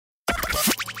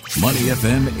Money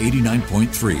FM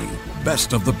 89.3,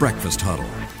 best of the breakfast huddle.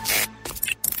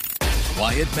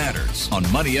 Why it matters on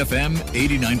Money FM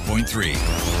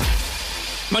 89.3.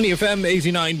 Money FM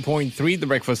 89.3, The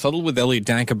Breakfast Huddle with Elliot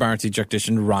Danker, Bharati Jagdish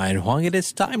and Ryan Huang. It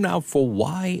is time now for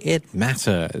Why It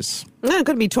Matters. I'm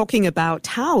going to be talking about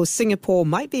how Singapore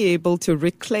might be able to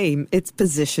reclaim its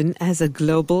position as a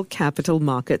global capital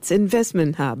markets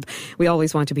investment hub. We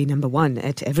always want to be number one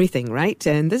at everything, right?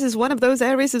 And this is one of those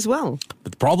areas as well.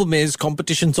 But the problem is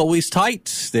competition's always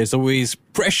tight. There's always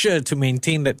pressure to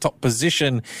maintain that top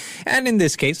position. And in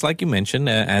this case, like you mentioned,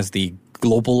 as the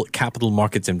global capital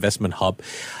markets investment hub.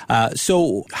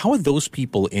 So how are those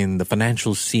people in the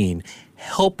financial scene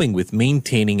helping with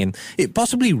maintaining and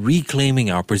possibly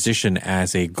reclaiming our position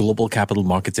as a global capital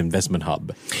markets investment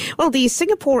hub? Well, the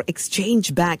Singapore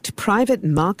exchange-backed private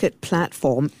market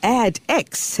platform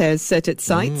ADX has set its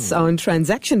sights on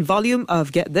transaction volume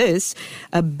of, get this,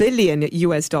 $1 billion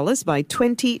by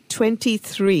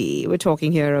 2023. We're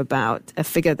talking here about a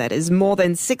figure that is more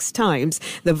than 6 times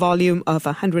the volume of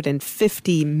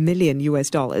 $150 million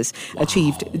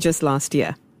achieved just last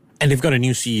year. And they've got a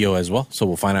new CEO as well, so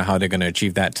we'll find out how they're going to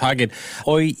achieve that target.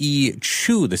 Oi E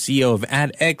Chu, the CEO of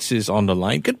ADX, is on the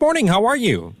line. Good morning. How are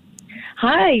you?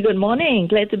 Hi, good morning.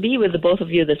 Glad to be with the both of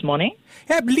you this morning.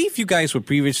 Yeah, I believe you guys were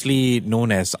previously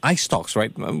known as iStocks,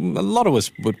 right? A lot of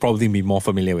us would probably be more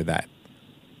familiar with that.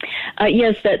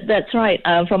 Yes, that's right.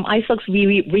 From iStocks,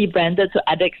 we rebranded to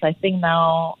ADX, I think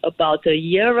now about a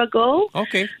year ago.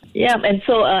 Okay. Yeah, and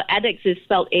so ADX is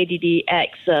spelled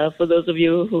ADDX, for those of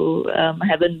you who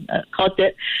haven't caught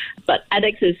it. But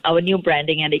ADX is our new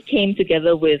branding, and it came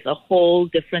together with a whole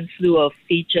different slew of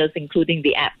features, including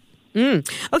the app.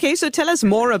 Okay, so tell us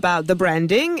more about the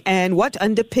branding and what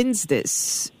underpins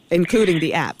this, including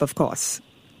the app, of course.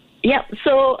 Yeah,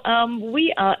 so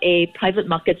we are a private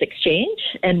markets exchange,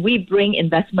 and we bring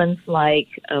investments like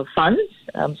funds.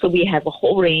 So we have a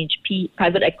whole range,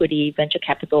 private equity, venture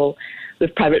capital,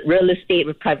 with private real estate,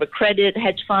 with private credit,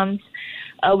 hedge funds.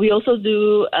 We also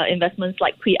do investments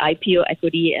like pre-IPO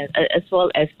equity as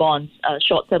well as bonds,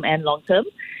 short-term and long-term.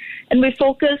 And we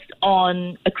focused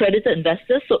on accredited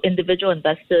investors, so individual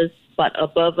investors, but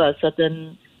above a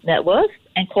certain net worth,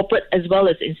 and corporate as well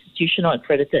as institutional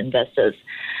accredited investors.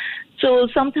 So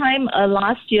sometime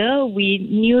last year, we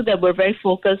knew that we're very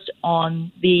focused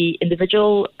on the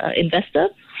individual investor.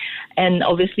 And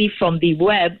obviously from the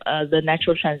web, the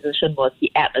natural transition was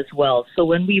the app as well. So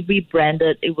when we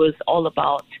rebranded, it was all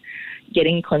about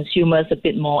getting consumers a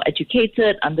bit more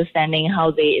educated, understanding how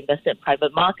they invest in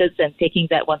private markets and taking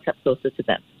that one step closer to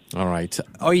them. All right.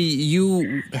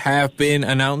 You have been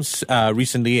announced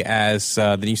recently as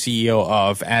the new CEO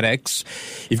of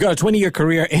ADX. You've got a 20-year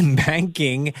career in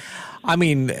banking. I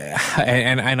mean,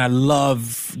 and I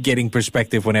love getting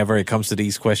perspective whenever it comes to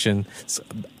these questions.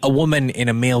 A woman in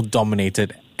a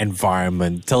male-dominated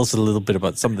environment. Tell us a little bit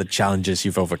about some of the challenges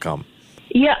you've overcome.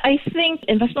 Yeah, I think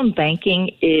investment banking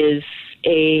is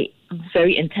a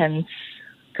very intense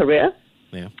career.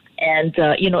 Yeah. And,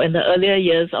 in the earlier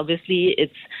years, obviously,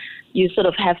 you sort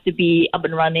of have to be up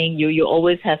and running. You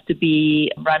always have to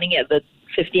be running at the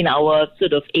 15-hour,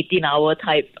 sort of 18-hour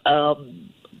type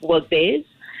work days.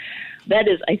 That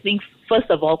is, I think, first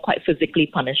of all, quite physically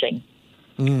punishing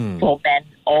for men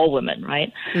or women,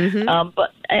 right? Mm-hmm.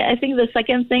 But I think the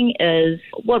second thing is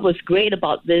what was great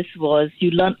about this was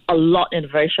you learned a lot in a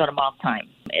very short amount of time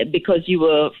because you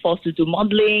were forced to do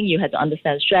modeling, you had to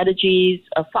understand strategies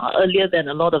far earlier than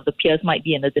a lot of the peers might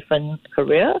be in a different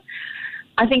career.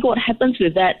 I think what happens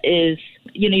with that is,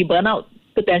 you burn out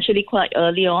potentially quite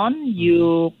early on.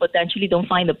 You potentially don't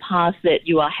find the path that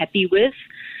you are happy with.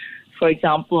 For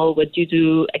example, would you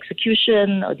do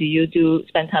execution or do you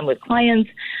spend time with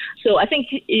clients? So I think,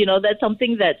 that's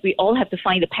something that we all have to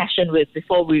find a passion with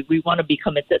before we want to be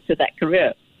committed to that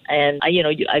career. And,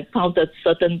 I found a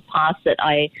certain path that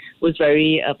I was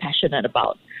very passionate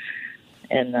about.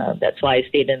 And that's why I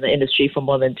stayed in the industry for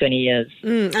more than 20 years.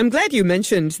 I'm glad you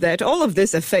mentioned that all of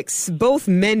this affects both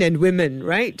men and women,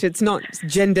 right? It's not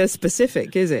gender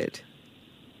specific, is it?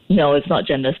 No, it's not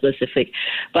gender specific,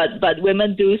 but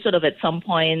women do sort of at some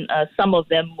point. Some of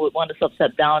them would want to sort of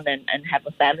step down and have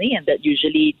a family, and that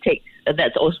usually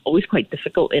that's always quite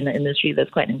difficult in an industry that's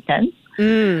quite intense.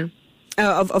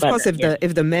 Of course,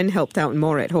 if the men helped out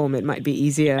more at home, it might be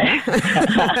easier.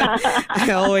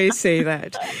 I always say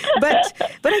that. But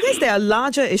I guess there are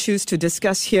larger issues to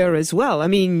discuss here as well. I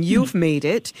mean, you've made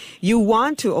it. You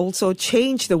want to also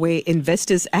change the way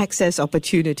investors access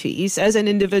opportunities as an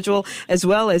individual as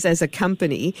well as a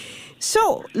company.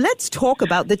 So let's talk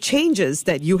about the changes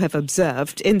that you have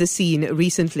observed in the scene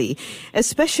recently,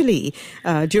 especially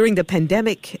during the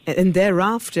pandemic and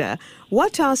thereafter.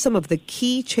 What are some of the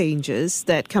key changes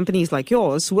that companies like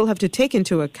yours will have to take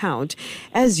into account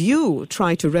as you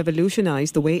try to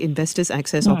revolutionize the way investors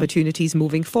access opportunities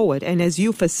moving forward and as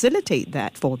you facilitate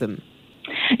that for them?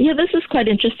 Yeah, this is quite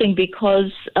interesting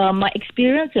because my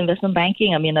experience in investment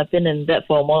banking, I mean, I've been in that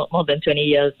for more than 20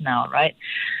 years now, right?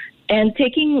 And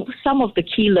taking some of the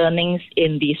key learnings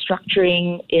in the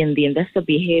structuring, in the investor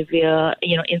behavior,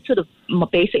 in sort of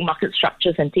basic market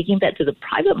structures and taking that to the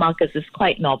private markets is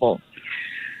quite novel.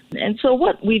 And so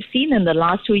what we've seen in the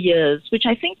last 2 years, which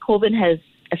I think COVID has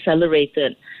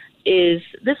accelerated, is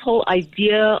this whole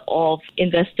idea of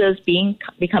investors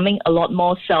becoming a lot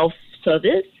more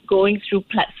self-service, going through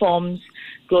platforms,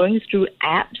 going through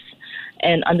apps,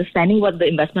 and understanding what the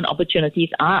investment opportunities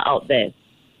are out there.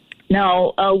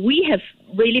 Now, we have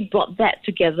really brought that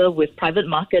together with private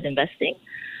market investing.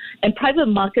 And private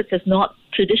markets has not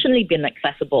traditionally been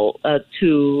accessible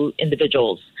to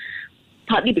individuals,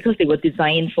 partly because they were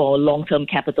designed for long-term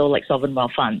capital like sovereign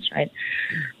wealth funds, right?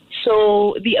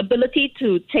 So the ability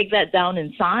to take that down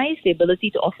in size, the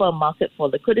ability to offer a market for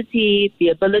liquidity, the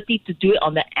ability to do it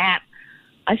on the app,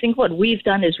 I think what we've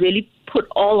done is really put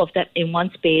all of that in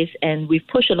one space, and we've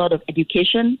pushed a lot of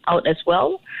education out as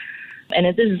well. And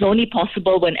this is only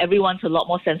possible when everyone's a lot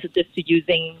more sensitive to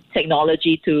using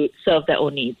technology to serve their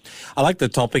own needs. I like the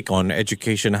topic on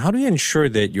education. How do you ensure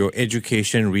that your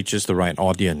education reaches the right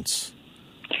audience?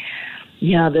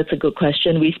 Yeah, that's a good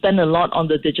question. We spend a lot on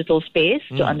the digital space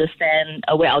to understand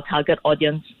where our target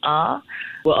audience are.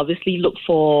 We'll obviously look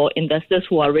for investors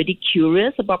who are already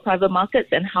curious about private markets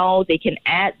and how they can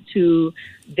add to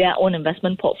their own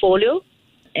investment portfolio.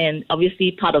 And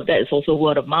obviously part of that is also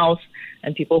word of mouth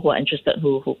and people who are interested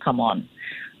who come on.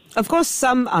 Of course,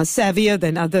 some are savvier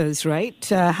than others, right?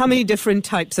 How many different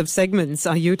types of segments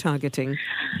are you targeting?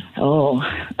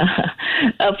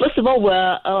 First of all,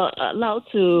 we're allowed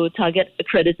to target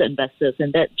accredited investors,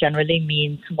 and that generally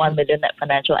means 1 million net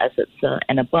financial assets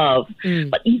and above.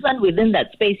 But even within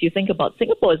that space, you think about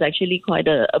Singapore is actually quite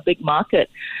a big market.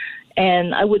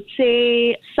 And I would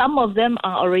say some of them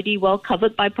are already well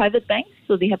covered by private banks.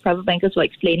 So they have private bankers who are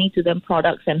explaining to them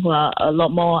products and who are a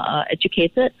lot more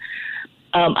educated.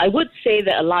 I would say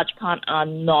that a large part are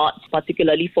not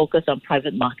particularly focused on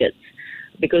private markets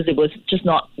because it was just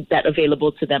not that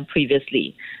available to them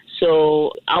previously.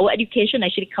 So our education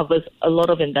actually covers a lot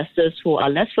of investors who are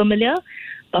less familiar.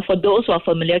 But for those who are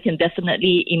familiar, can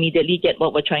definitely immediately get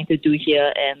what we're trying to do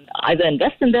here and either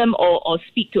invest in them or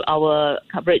speak to our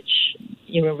coverage,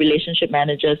 relationship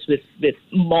managers with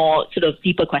more sort of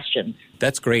deeper questions.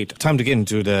 That's great. Time to get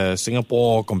into the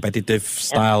Singapore competitive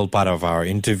style part of our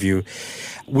interview.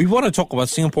 We want to talk about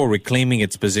Singapore reclaiming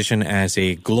its position as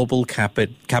a global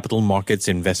capital markets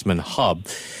investment hub.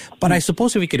 But I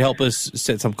suppose if we could help us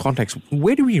set some context,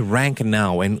 where do we rank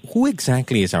now and who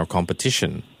exactly is our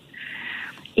competition?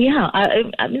 Yeah,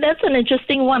 I mean, that's an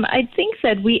interesting one. I think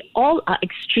that we all are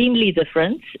extremely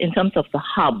different in terms of the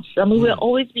hubs. I mean, we're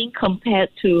always being compared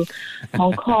to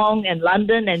Hong Kong and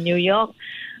London and New York.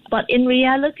 But in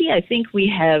reality, I think we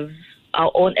have our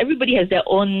own, everybody has their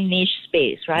own niche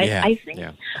space, right? Yeah, I think.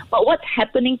 Yeah. But what's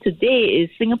happening today is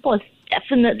Singapore is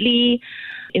definitely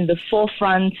in the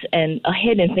forefront and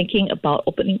ahead in thinking about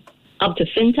opening up to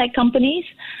fintech companies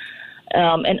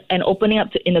and opening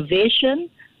up to innovation.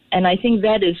 And I think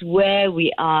that is where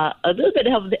we are a little bit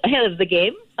ahead of the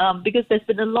game because there's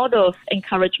been a lot of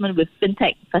encouragement with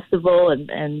FinTech Festival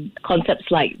and concepts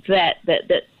like that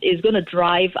is going to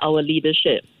drive our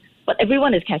leadership. But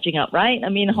everyone is catching up, right? I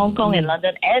mean, Hong Kong and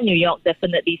London and New York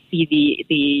definitely see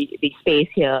the space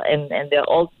here, and they're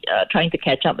all trying to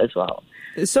catch up as well.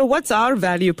 So what's our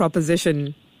value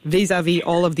proposition vis-a-vis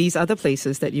all of these other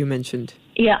places that you mentioned?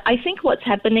 Yeah, I think what's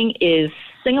happening is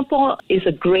Singapore is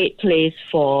a great place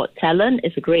for talent.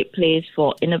 It's a great place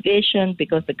for innovation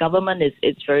because the government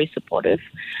is very supportive.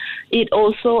 It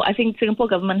also, I think Singapore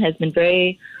government has been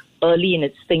very early in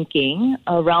its thinking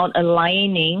around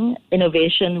aligning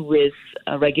innovation with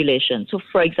regulation. So,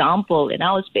 for example, in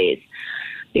our space,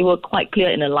 they were quite clear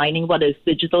in aligning what is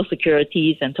digital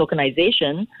securities and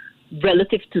tokenization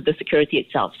relative to the security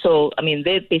itself. So, I mean,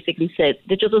 they basically said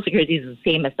digital security is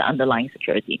the same as the underlying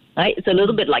security, right? It's a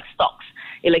little bit like stocks.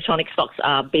 electronic stocks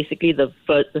are basically the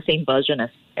same version as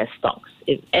stocks.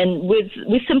 And with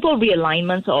simple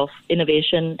realignments of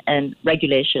innovation and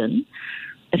regulation,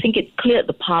 I think it cleared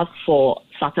the path for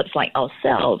startups like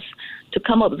ourselves to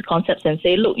come up with concepts and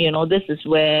say, look, this is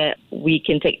where we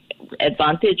can take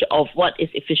advantage of what is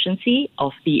efficiency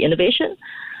of the innovation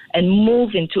and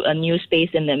move into a new space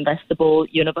in the investable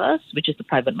universe, which is the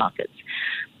private markets.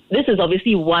 This is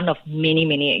obviously one of many,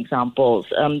 many examples.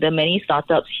 There are many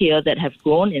startups here that have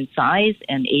grown in size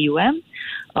and AUM,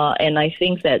 and I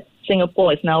think that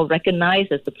Singapore is now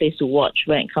recognized as the place to watch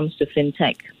when it comes to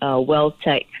fintech, wealth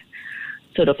tech,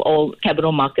 sort of all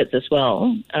capital markets as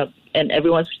well. And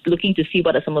everyone's looking to see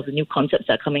what are some of the new concepts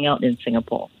that are coming out in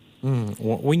Singapore.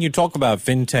 When you talk about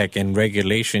fintech and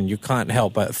regulation, you can't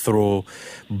help but throw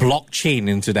blockchain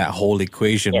into that whole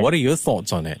equation. Yes. What are your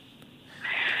thoughts on it?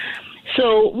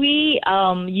 So we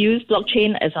use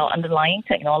blockchain as our underlying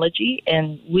technology,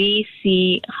 and we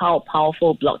see how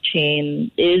powerful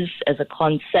blockchain is as a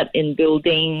concept in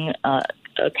building a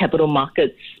capital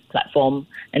markets platform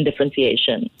and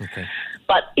differentiation. Okay.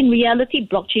 But in reality,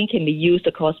 blockchain can be used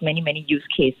across many, many use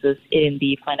cases in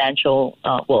the financial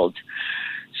world.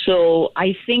 So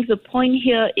I think the point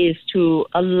here is to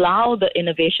allow the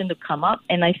innovation to come up.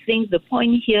 And I think the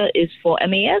point here is for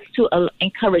MAS to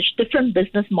encourage different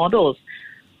business models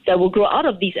that will grow out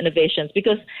of these innovations,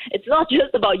 because it's not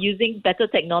just about using better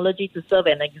technology to serve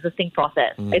an existing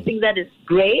process. I think that is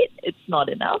great. It's not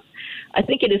enough. I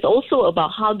think it is also about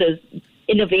how does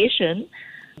innovation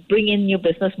bring in new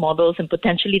business models and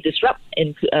potentially disrupt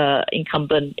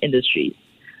incumbent industries.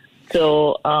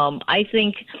 So I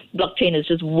think blockchain is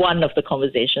just one of the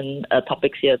conversation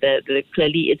topics here.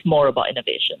 Clearly, it's more about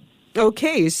innovation.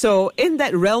 Okay, so in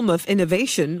that realm of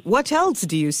innovation, what else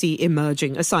do you see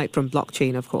emerging aside from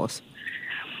blockchain, of course?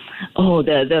 Oh,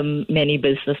 there are many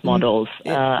business models.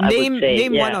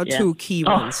 Name one or two key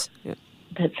ones. Yeah.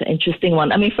 That's an interesting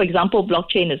one. I mean, for example,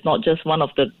 blockchain is not just one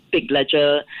of the big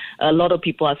ledger. A lot of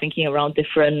people are thinking around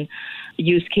different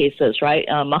use cases, right?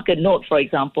 MarketNote, for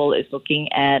example, is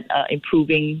looking at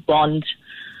improving bond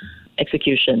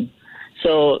execution.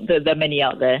 So there are many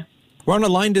out there. We're on the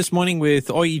line this morning with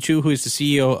Oi Chu, who is the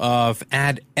CEO of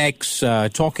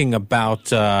ADX, talking about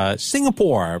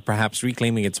Singapore, perhaps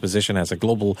reclaiming its position as a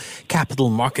global capital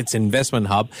markets investment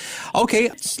hub. Okay,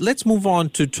 let's move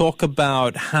on to talk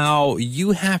about how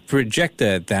you have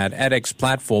projected that ADX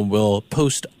platform will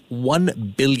post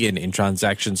 1 billion in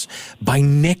transactions by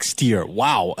next year.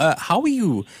 Wow. How are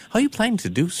you planning to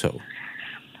do so?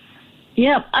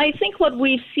 Yeah, I think what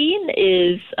we've seen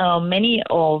is many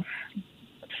of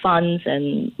funds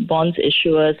and bonds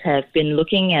issuers have been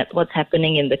looking at what's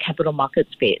happening in the capital market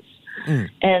space.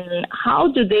 And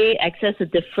how do they access a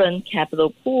different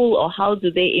capital pool, or how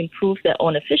do they improve their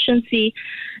own efficiency?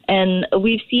 And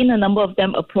we've seen a number of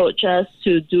them approach us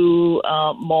to do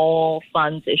more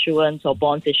funds issuance or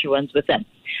bonds issuance with them.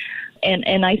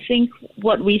 And I think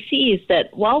what we see is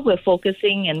that while we're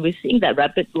focusing and we're seeing that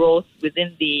rapid growth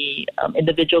within the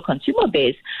individual consumer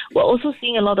base, we're also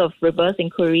seeing a lot of reverse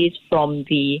inquiries from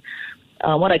the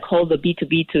what I call the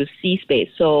B2B to C space.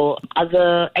 So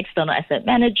other external asset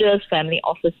managers, family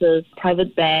offices,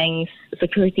 private banks,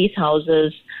 securities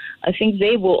houses, I think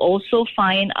they will also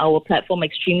find our platform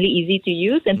extremely easy to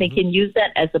use, and they can use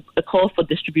that as a call for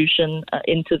distribution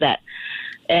into that.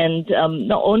 And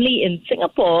not only in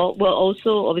Singapore, we're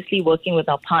also obviously working with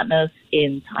our partners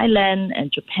in Thailand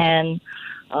and Japan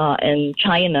and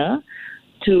China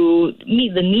to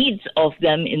meet the needs of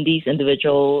them in these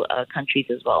individual countries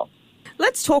as well.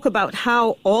 Let's talk about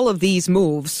how all of these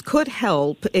moves could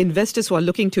help investors who are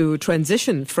looking to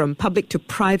transition from public to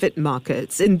private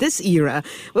markets in this era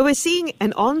where we're seeing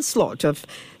an onslaught of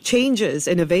changes,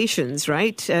 innovations,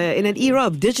 right? In an era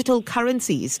of digital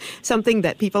currencies, something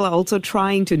that people are also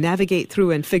trying to navigate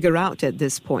through and figure out at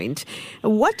this point.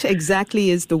 What exactly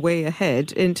is the way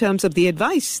ahead in terms of the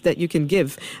advice that you can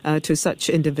give to such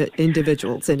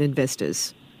individuals and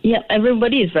investors? Yeah,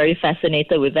 everybody is very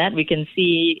fascinated with that. We can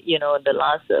see, in the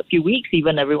last few weeks,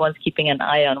 even everyone's keeping an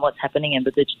eye on what's happening in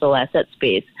the digital asset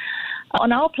space.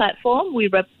 On our platform, we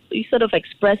sort of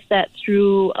express that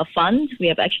through a fund. We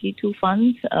have actually two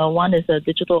funds. One is a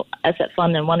digital asset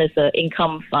fund and one is an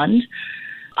income fund.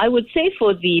 I would say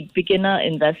for the beginner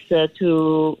investor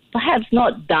to perhaps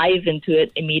not dive into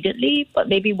it immediately, but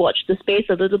maybe watch the space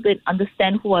a little bit,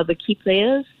 understand who are the key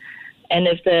players. And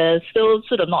if they're still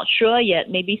sort of not sure yet,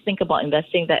 maybe think about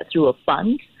investing that through a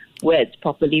fund where it's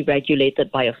properly regulated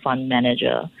by a fund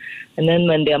manager. And then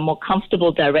when they're more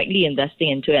comfortable directly investing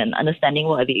into it and understanding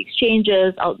what are the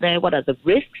exchanges out there, what are the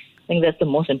risks, I think that's the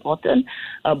most important,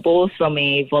 both from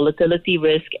a volatility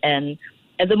risk and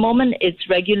At the moment, it's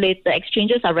regulated. The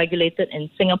exchanges are regulated in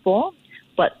Singapore,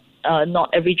 but not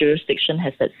every jurisdiction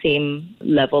has that same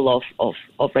level of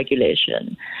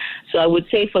regulation. So I would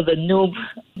say for the noob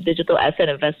digital asset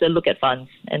investor, look at funds,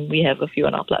 and we have a few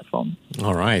on our platform.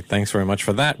 All right. Thanks very much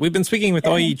for that. We've been speaking with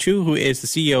Oi Chu, who is the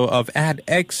CEO of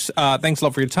AdX. Thanks a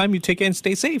lot for your time. You take care and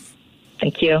stay safe.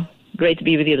 Thank you. Great to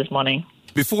be with you this morning.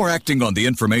 Before acting on the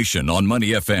information on Money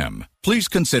FM, please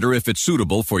consider if it's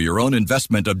suitable for your own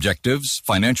investment objectives,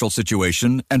 financial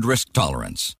situation, and risk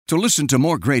tolerance. To listen to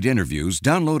more great interviews,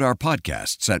 download our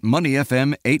podcasts at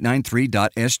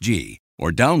moneyfm893.sg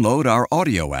or download our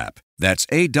audio app. That's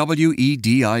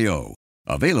AWEDIO.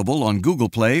 Available on Google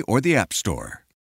Play or the App Store.